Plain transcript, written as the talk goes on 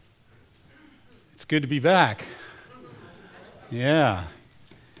It's good to be back. Yeah.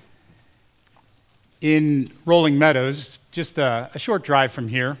 In Rolling Meadows, just a short drive from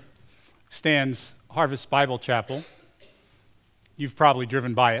here, stands Harvest Bible Chapel. You've probably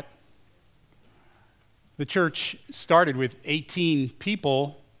driven by it. The church started with 18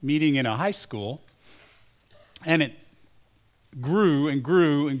 people meeting in a high school, and it grew and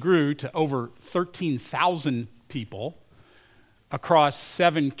grew and grew to over 13,000 people across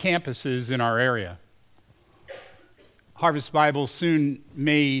 7 campuses in our area. Harvest Bible soon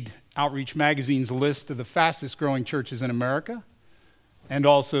made Outreach Magazine's list of the fastest growing churches in America and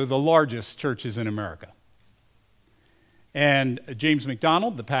also the largest churches in America. And James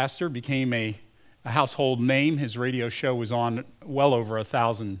McDonald, the pastor, became a household name. His radio show was on well over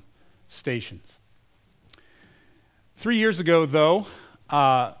 1,000 stations. 3 years ago, though,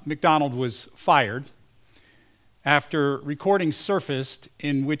 McDonald was fired after recordings surfaced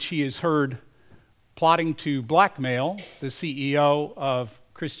in which he is heard plotting to blackmail the CEO of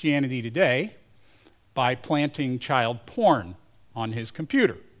Christianity Today by planting child porn on his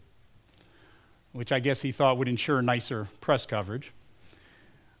computer, which I guess he thought would ensure nicer press coverage.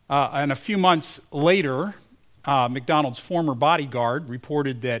 And a few months later, McDonald's former bodyguard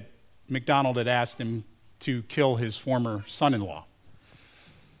reported that McDonald had asked him to kill his former son-in-law.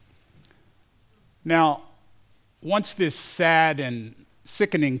 Now, once this sad and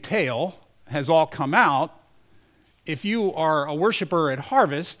sickening tale has all come out, if you are a worshiper at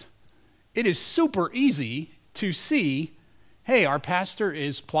Harvest, it is super easy to see, hey, our pastor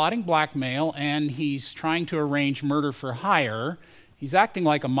is plotting blackmail and he's trying to arrange murder for hire. He's acting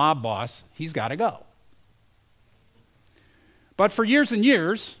like a mob boss. He's got to go. But for years and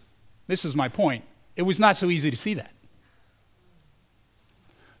years, this is my point, it was not so easy to see that.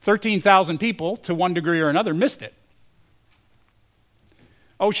 13,000 people, to one degree or another, missed it.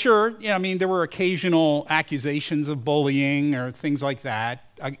 Oh, sure, there were occasional accusations of bullying or things like that,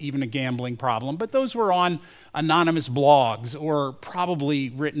 even a gambling problem, but those were on anonymous blogs or probably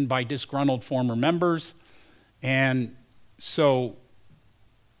written by disgruntled former members, and so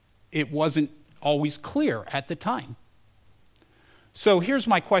it wasn't always clear at the time. So here's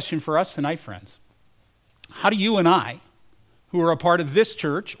my question for us tonight, friends. How do you and I, who are a part of this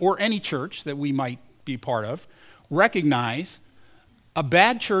church or any church that we might be part of, recognize a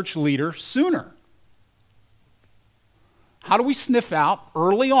bad church leader sooner? How do we sniff out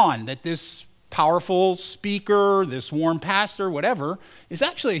early on that this powerful speaker, this warm pastor, whatever, is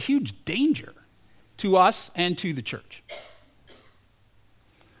actually a huge danger to us and to the church?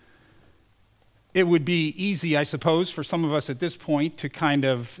 It would be easy, I suppose, for some of us at this point to kind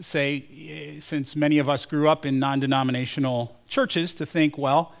of say, since many of us grew up in non-denominational churches, to think,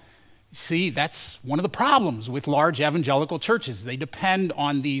 well, see, that's one of the problems with large evangelical churches. They depend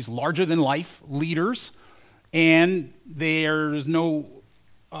on these larger-than-life leaders, and there's no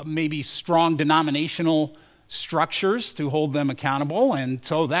maybe strong denominational structures to hold them accountable, and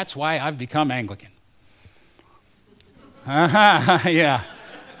so that's why I've become Anglican. Yeah.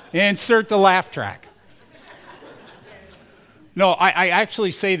 Insert the laugh track. No, I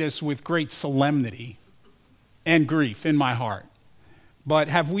actually say this with great solemnity and grief in my heart. But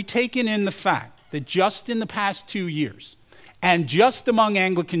have we taken in the fact that just in the past 2 years, and just among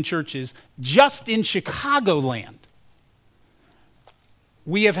Anglican churches, just in Chicagoland,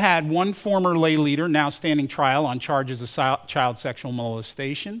 we have had one former lay leader now standing trial on charges of child sexual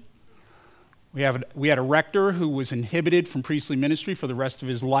molestation. We had a rector who was inhibited from priestly ministry for the rest of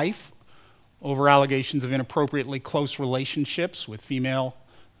his life over allegations of inappropriately close relationships with female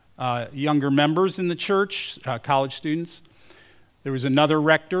younger members in the church, college students. There was another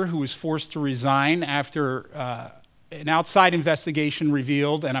rector who was forced to resign after an outside investigation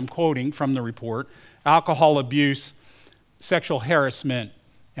revealed, and I'm quoting from the report, alcohol abuse, sexual harassment,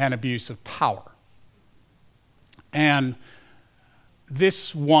 and abuse of power. And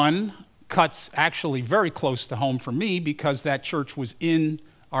this one cuts actually very close to home for me because that church was in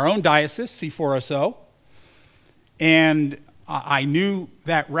our own diocese, C4SO, and I knew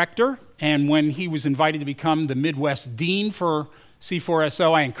that rector, and when he was invited to become the Midwest Dean for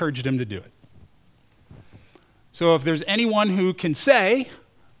C4SO, I encouraged him to do it. So if there's anyone who can say,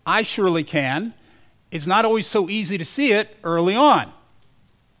 I surely can, it's not always so easy to see it early on.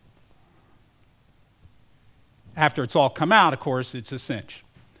 After it's all come out, of course, it's a cinch.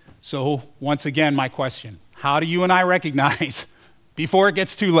 So once again, my question, how do you and I recognize before it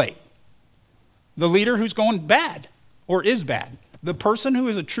gets too late the leader who's going bad or is bad, the person who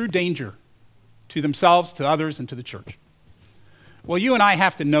is a true danger to themselves, to others, and to the church? Well, you and I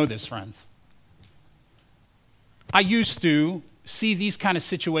have to know this, friends. I used to see these kind of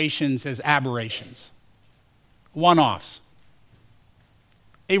situations as aberrations, one-offs.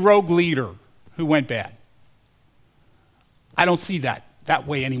 A rogue leader who went bad. I don't see that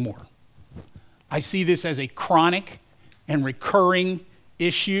way anymore. I see this as a chronic and recurring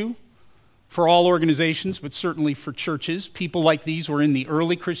issue for all organizations, but certainly for churches. People like these were in the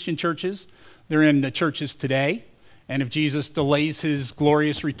early Christian churches. They're in the churches today. And if Jesus delays his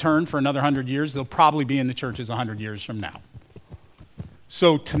glorious return for another 100 years, they'll probably be in the churches 100 years from now.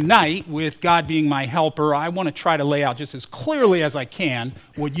 So tonight, with God being my helper, I want to try to lay out just as clearly as I can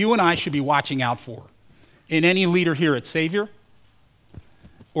what you and I should be watching out for in any leader here at Savior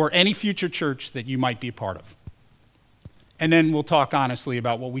or any future church that you might be a part of. And then we'll talk honestly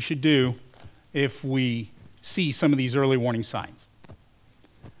about what we should do if we see some of these early warning signs.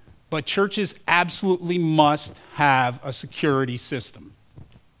 But churches absolutely must have a security system.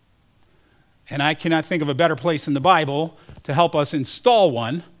 And I cannot think of a better place in the Bible to help us install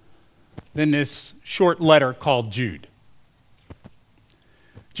one than this short letter called Jude.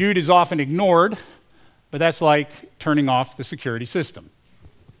 Jude is often ignored, but that's like turning off the security system.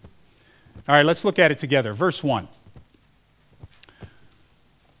 All right, let's look at it together. Verse 1.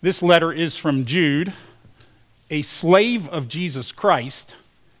 This letter is from Jude, a slave of Jesus Christ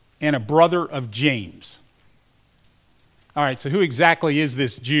and a brother of James. All right, so who exactly is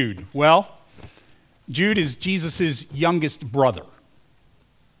this Jude? Well, Jude is Jesus' youngest brother.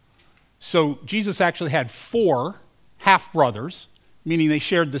 So Jesus actually had 4 half-brothers, meaning they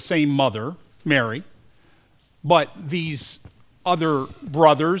shared the same mother, Mary. But these other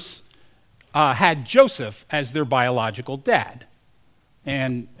brothers had Joseph as their biological dad.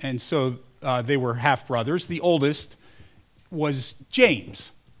 And so they were half-brothers. The oldest was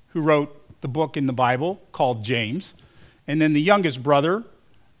James, who wrote the book in the Bible called James. And then the youngest brother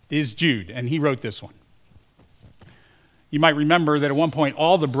is Jude, and he wrote this one. You might remember that at one point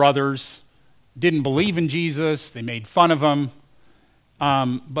all the brothers didn't believe in Jesus. They made fun of him.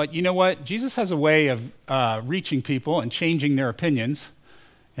 But you know what? Jesus has a way of reaching people and changing their opinions.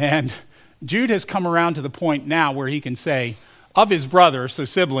 And Jude has come around to the point now where he can say, of his brothers, so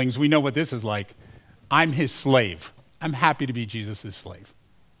siblings, we know what this is like. I'm his slave. I'm happy to be Jesus' slave.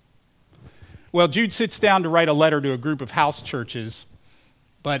 Well, Jude sits down to write a letter to a group of house churches,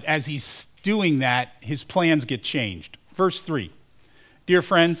 but as he's doing that, his plans get changed. Verse 3, dear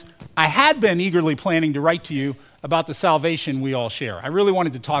friends, I had been eagerly planning to write to you about the salvation we all share. I really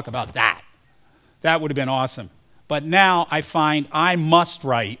wanted to talk about that. That would have been awesome. But now I find I must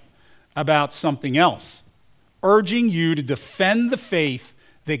write about something else, urging you to defend the faith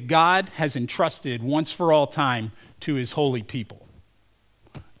that God has entrusted once for all time to his holy people.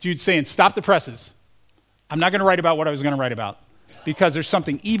 Jude's saying, stop the presses. I'm not going to write about what I was going to write about because there's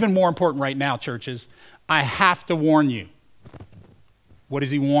something even more important right now, churches. I have to warn you. What is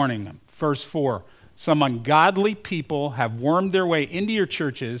he warning them? Verse 4, some ungodly people have wormed their way into your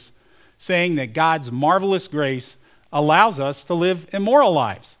churches, saying that God's marvelous grace allows us to live immoral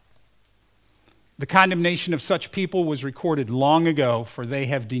lives. The condemnation of such people was recorded long ago, for they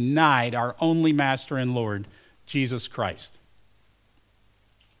have denied our only Master and Lord, Jesus Christ.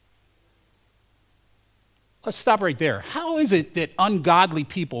 Let's stop right there. How is it that ungodly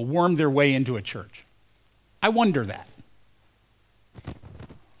people worm their way into a church? I wonder that.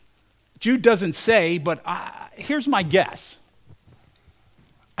 Jude doesn't say, but here's my guess.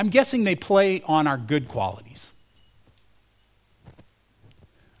 I'm guessing they play on our good qualities.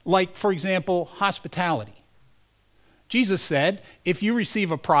 Like, for example, hospitality. Jesus said, if you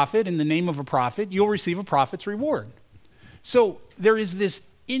receive a prophet in the name of a prophet, you'll receive a prophet's reward. So there is this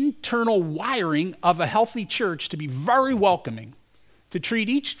internal wiring of a healthy church to be very welcoming, to treat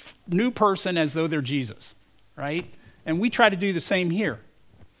each new person as though they're Jesus, right? And we try to do the same here.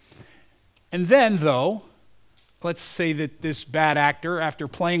 And then, though, let's say that this bad actor, after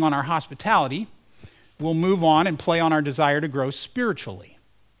playing on our hospitality, will move on and play on our desire to grow spiritually.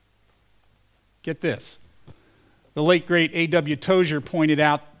 Get this. The late, great A.W. Tozier pointed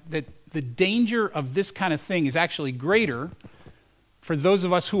out that the danger of this kind of thing is actually greater for those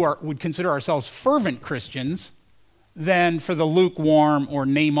of us who would consider ourselves fervent Christians than for the lukewarm or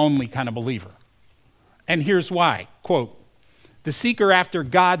name-only kind of believer. And here's why. Quote, the seeker after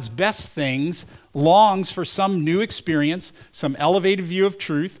God's best things longs for some new experience, some elevated view of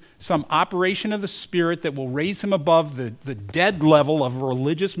truth, some operation of the Spirit that will raise him above the dead level of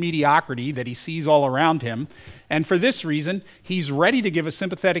religious mediocrity that he sees all around him. And for this reason, he's ready to give a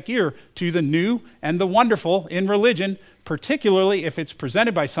sympathetic ear to the new and the wonderful in religion, particularly if it's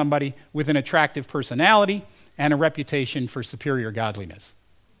presented by somebody with an attractive personality and a reputation for superior godliness.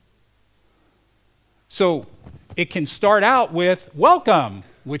 So it can start out with welcome,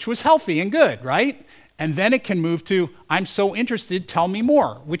 which was healthy and good, right? And then it can move to I'm so interested, tell me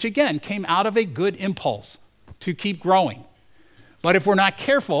more, which again came out of a good impulse to keep growing. But if we're not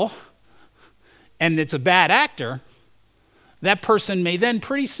careful and it's a bad actor, that person may then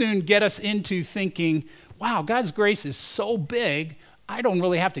pretty soon get us into thinking, wow, God's grace is so big, I don't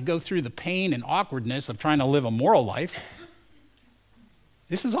really have to go through the pain and awkwardness of trying to live a moral life.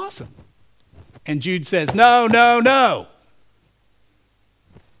 This is awesome. And Jude says, no, no, no.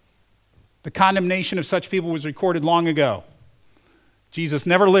 The condemnation of such people was recorded long ago. Jesus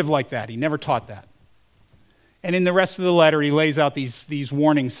never lived like that. He never taught that. And in the rest of the letter, he lays out these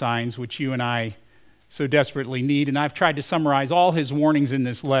warning signs which you and I so desperately need. And I've tried to summarize all his warnings in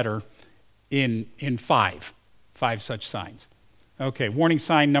this letter in five such signs. Okay, warning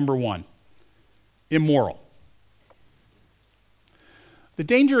sign number 1, immoral. The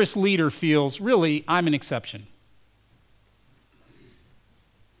dangerous leader feels, really, I'm an exception.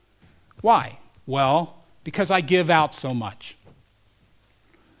 Why? Well, because I give out so much.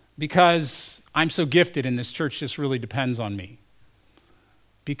 Because I'm so gifted and this church just really depends on me.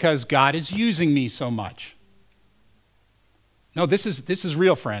 Because God is using me so much. No, this is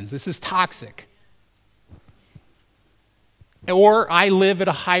real, friends. This is toxic. Or I live at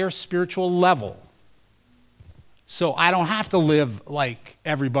a higher spiritual level. So I don't have to live like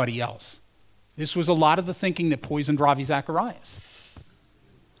everybody else. This was a lot of the thinking that poisoned Ravi Zacharias.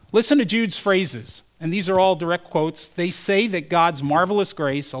 Listen to Jude's phrases, and these are all direct quotes. They say that God's marvelous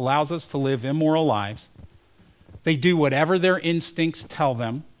grace allows us to live immoral lives. They do whatever their instincts tell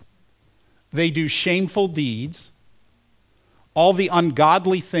them. They do shameful deeds. All the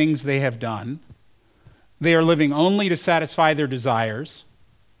ungodly things they have done. They are living only to satisfy their desires.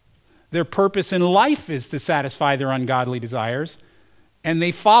 Their purpose in life is to satisfy their ungodly desires, and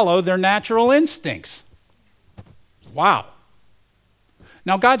they follow their natural instincts. Wow.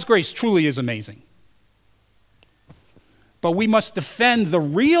 Now, God's grace truly is amazing. But we must defend the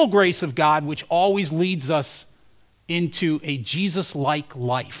real grace of God, which always leads us into a Jesus-like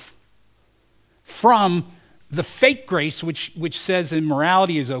life, from the fake grace, which says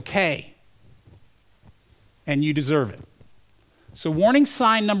immorality is okay, and you deserve it. So warning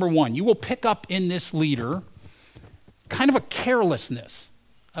sign number 1, you will pick up in this leader kind of a carelessness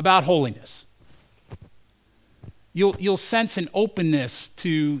about holiness. You'll sense an openness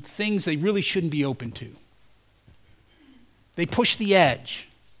to things they really shouldn't be open to. They push the edge.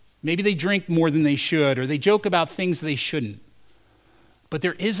 Maybe they drink more than they should, or they joke about things they shouldn't. But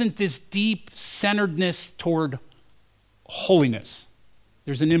there isn't this deep centeredness toward holiness.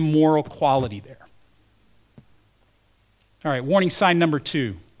 There's an immoral quality there. All right, warning sign number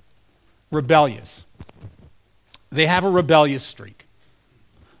 2, rebellious. They have a rebellious streak.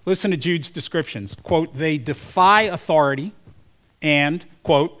 Listen to Jude's descriptions. Quote, they defy authority and,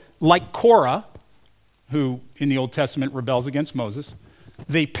 quote, like Korah, who in the Old Testament rebels against Moses,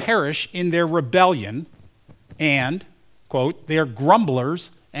 they perish in their rebellion and, quote, they are grumblers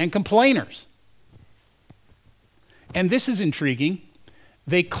and complainers. And this is intriguing.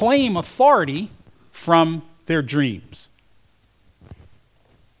 They claim authority from their dreams.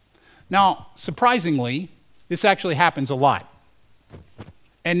 Now, surprisingly, this actually happens a lot.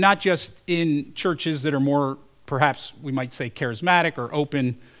 And not just in churches that are more, perhaps we might say, charismatic or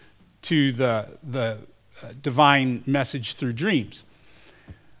open to the divine message through dreams.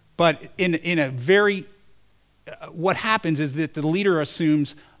 But in a very, what happens is that the leader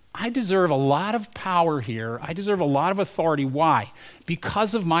assumes, I deserve a lot of power here. I deserve a lot of authority. Why?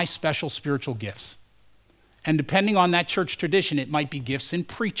 Because of my special spiritual gifts. And depending on that church tradition, it might be gifts in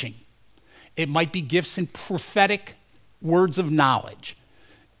preaching. It might be gifts in prophetic words of knowledge.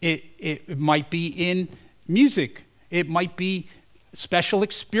 It might be in music. It might be special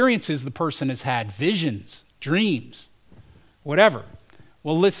experiences the person has had, visions, dreams, whatever.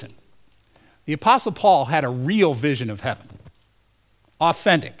 Well, listen, the Apostle Paul had a real vision of heaven,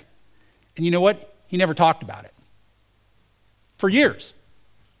 authentic. And you know what? He never talked about it for years.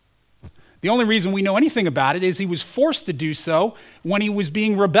 The only reason we know anything about it is he was forced to do so when he was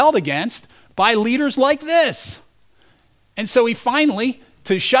being rebelled against by leaders like this. And so he finally,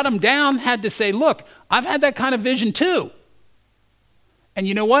 to shut him down, had to say, look, I've had that kind of vision too. And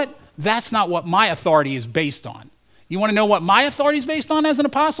you know what? That's not what my authority is based on. You want to know what my authority is based on as an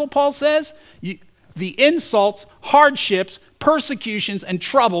apostle, Paul says? The insults, hardships, persecutions, and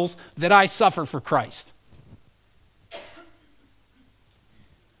troubles that I suffer for Christ.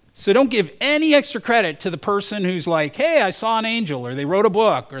 So don't give any extra credit to the person who's like, hey, I saw an angel, or they wrote a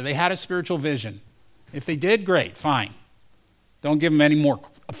book, or they had a spiritual vision. If they did, great, fine. Don't give them any more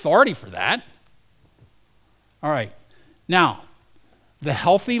authority for that. All right. Now, the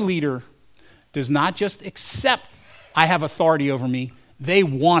healthy leader does not just accept I have authority over me. They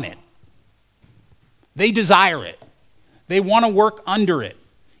want it. They desire it. They want to work under it,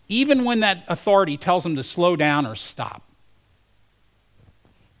 even when that authority tells them to slow down or stop.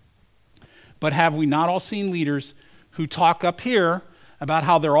 But have we not all seen leaders who talk up here about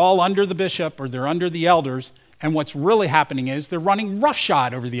how they're all under the bishop or they're under the elders, and what's really happening is they're running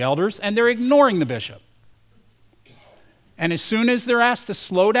roughshod over the elders and they're ignoring the bishop? And as soon as they're asked to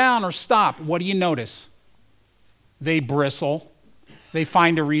slow down or stop, what do you notice? They bristle. They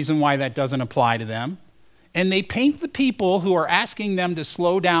find a reason why that doesn't apply to them. And they paint the people who are asking them to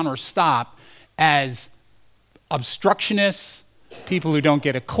slow down or stop as obstructionists, people who don't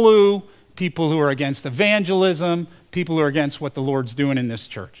get a clue, people who are against evangelism, people who are against what the Lord's doing in this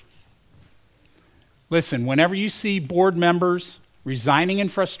church. Listen, whenever you see board members resigning in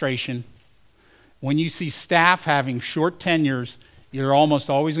frustration, when you see staff having short tenures, you're almost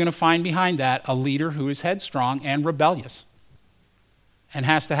always going to find behind that a leader who is headstrong and rebellious and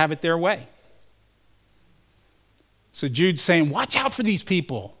has to have it their way. So Jude's saying, watch out for these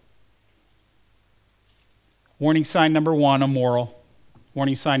people. Warning sign number 1, immoral.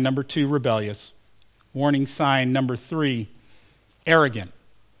 Warning sign number 2, rebellious. Warning sign number 3, arrogant.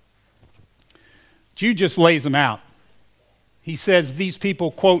 Jude just lays them out. He says these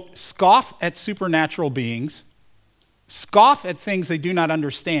people, quote, scoff at supernatural beings, scoff at things they do not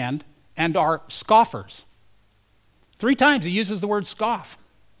understand, and are scoffers. 3 times he uses the word scoff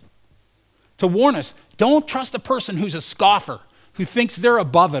to warn us, don't trust a person who's a scoffer, who thinks they're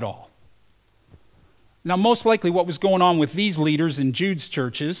above it all. Now, most likely what was going on with these leaders in Jude's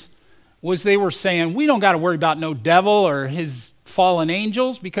churches was they were saying, we don't got to worry about no devil or his fallen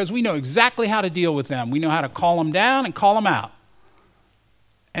angels because we know exactly how to deal with them. We know how to call them down and call them out.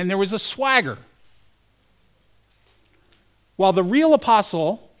 And there was a swagger. While the real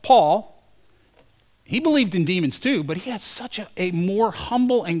apostle, Paul, he believed in demons too, but he had such a more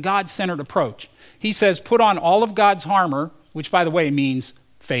humble and God-centered approach. He says, put on all of God's armor, which by the way means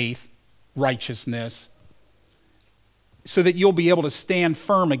faith, righteousness, so that you'll be able to stand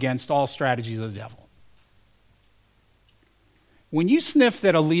firm against all strategies of the devil. When you sniff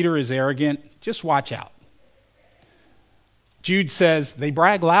that a leader is arrogant, just watch out. Jude says they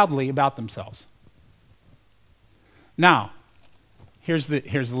brag loudly about themselves. Now, here's the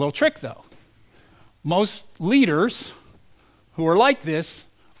little trick though. Most leaders who are like this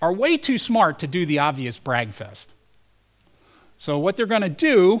are way too smart to do the obvious brag fest. So what they're going to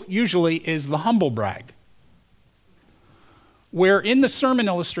do usually is the humble brag, where in the sermon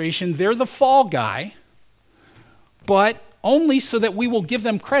illustration, they're the fall guy, but only so that we will give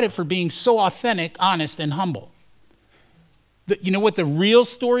them credit for being so authentic, honest, and humble. You know what the real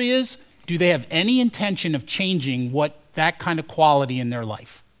story is? Do they have any intention of changing that kind of quality in their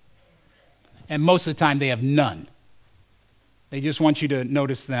life? And most of the time, they have none. They just want you to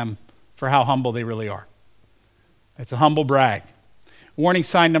notice them for how humble they really are. It's a humble brag. Warning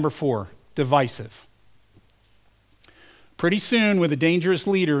sign number 4, divisive. Pretty soon, with a dangerous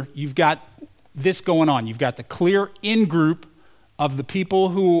leader, you've got this going on. You've got the clear in-group of the people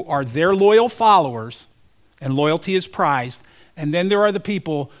who are their loyal followers, and loyalty is prized, and then there are the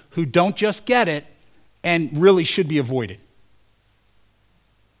people who don't just get it and really should be avoided.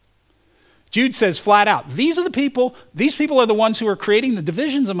 Jude says flat out, these people are the ones who are creating the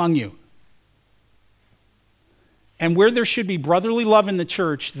divisions among you. And where there should be brotherly love in the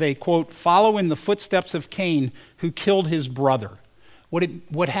church, they, quote, follow in the footsteps of Cain, who killed his brother.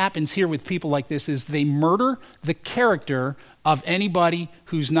 What happens here with people like this is they murder the character of anybody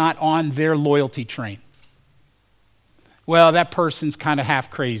who's not on their loyalty train. Well, that person's kind of half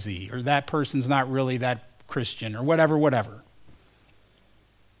crazy, or that person's not really that Christian, or whatever.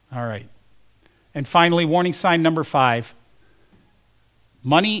 All right. And finally, warning sign number 5,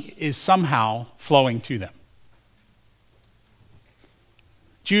 money is somehow flowing to them.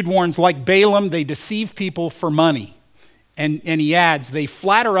 Jude warns, like Balaam, they deceive people for money. And he adds, they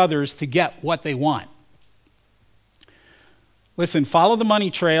flatter others to get what they want. Listen, follow the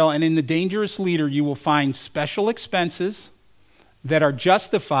money trail, and in the dangerous leader, you will find special expenses that are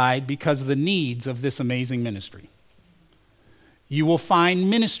justified because of the needs of this amazing ministry. You will find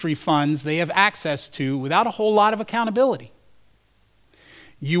ministry funds they have access to without a whole lot of accountability.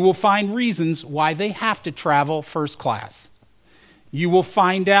 You will find reasons why they have to travel first class. You will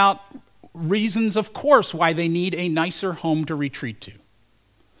find out reasons, of course, why they need a nicer home to retreat to.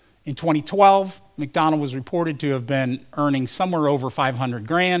 In 2012, McDonald was reported to have been earning somewhere over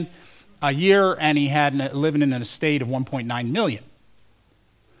 $500,000 a year, and he had living in an estate of $1.9 million.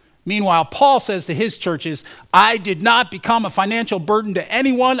 Meanwhile, Paul says to his churches, I did not become a financial burden to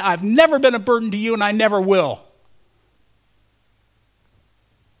anyone. I've never been a burden to you, and I never will.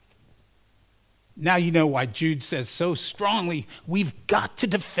 Now you know why Jude says so strongly, we've got to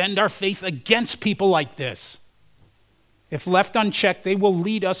defend our faith against people like this. If left unchecked, they will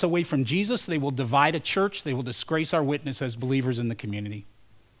lead us away from Jesus. They will divide a church. They will disgrace our witness as believers in the community.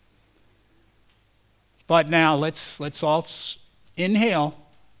 But now let's all inhale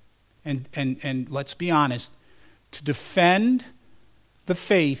and let's be honest. To defend the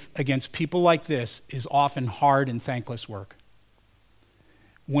faith against people like this is often hard and thankless work.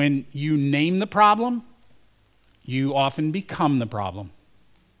 When you name the problem, you often become the problem.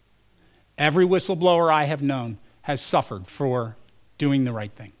 Every whistleblower I have known has suffered for doing the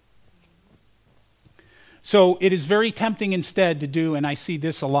right thing. So it is very tempting instead to do, and I see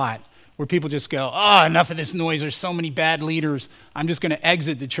this a lot, where people just go, enough of this noise, there's so many bad leaders, I'm just going to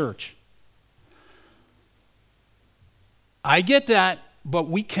exit the church. I get that, but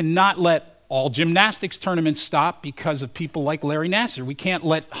we cannot let all gymnastics tournaments stop because of people like Larry Nassar. We can't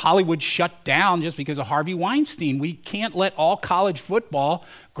let Hollywood shut down just because of Harvey Weinstein. We can't let all college football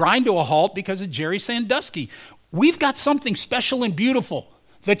grind to a halt because of Jerry Sandusky. We've got something special and beautiful,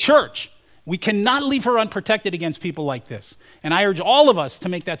 the church. We cannot leave her unprotected against people like this. And I urge all of us to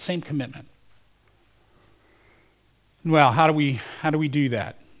make that same commitment. Well, how do we do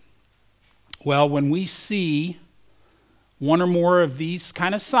that? Well, when we see one or more of these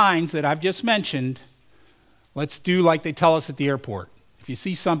kind of signs that I've just mentioned, let's do like they tell us at the airport. If you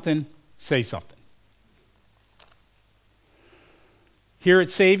see something, say something. Here at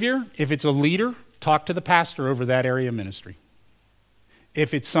Savior, if it's a leader, talk to the pastor over that area of ministry.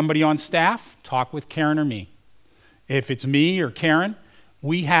 If it's somebody on staff, talk with Karen or me. If it's me or Karen,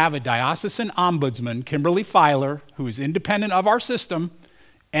 we have a diocesan ombudsman, Kimberly Filer, who is independent of our system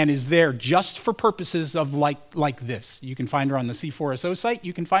and is there just for purposes of like this. You can find her on the C4SO site.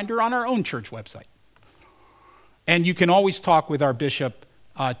 You can find her on our own church website. And you can always talk with our bishop,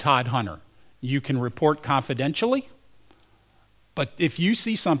 Todd Hunter. You can report confidentially, but if you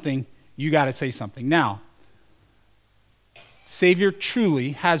see something, you got to say something. Now, Savior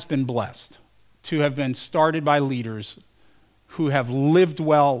truly has been blessed to have been started by leaders who have lived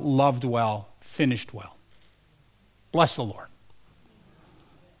well, loved well, finished well. Bless the Lord.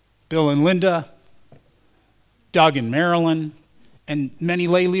 Bill and Linda, Doug and Marilyn, and many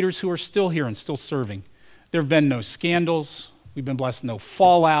lay leaders who are still here and still serving. There have been no scandals. We've been blessed, no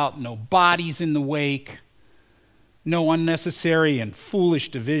fallout, no bodies in the wake, no unnecessary and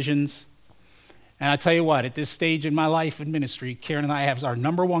foolish divisions. And I tell you what, at this stage in my life in ministry, Karen and I have our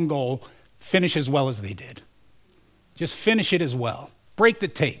number one goal, finish as well as they did. Just finish it as well. Break the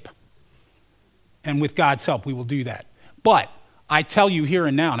tape. And with God's help, we will do that. But I tell you here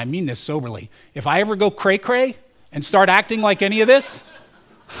and now, and I mean this soberly, if I ever go cray-cray and start acting like any of this,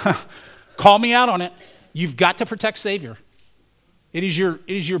 call me out on it. You've got to protect Savior. It is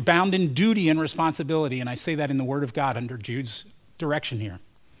your bounden duty and responsibility, and I say that in the Word of God under Jude's direction here.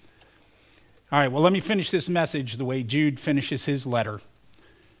 All right, well, let me finish this message the way Jude finishes his letter.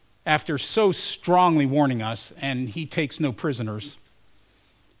 After so strongly warning us, and he takes no prisoners,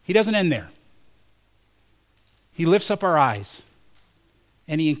 he doesn't end there. He lifts up our eyes,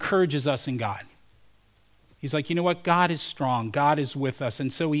 and he encourages us in God. He's like, you know what? God is strong. God is with us.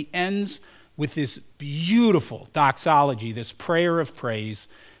 And so he ends with this beautiful doxology, this prayer of praise.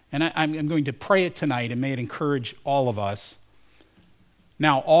 And I'm going to pray it tonight, and may it encourage all of us.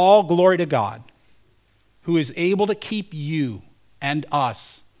 Now, all glory to God, who is able to keep you and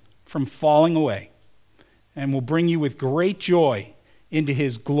us from falling away, and will bring you with great joy into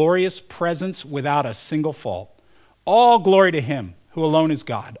his glorious presence without a single fault. All glory to him who alone is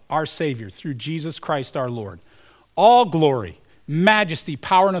God, our Savior, through Jesus Christ our Lord. All glory, majesty,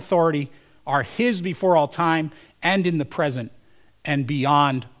 power, and authority are his before all time and in the present and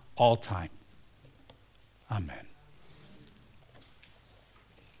beyond all time. Amen.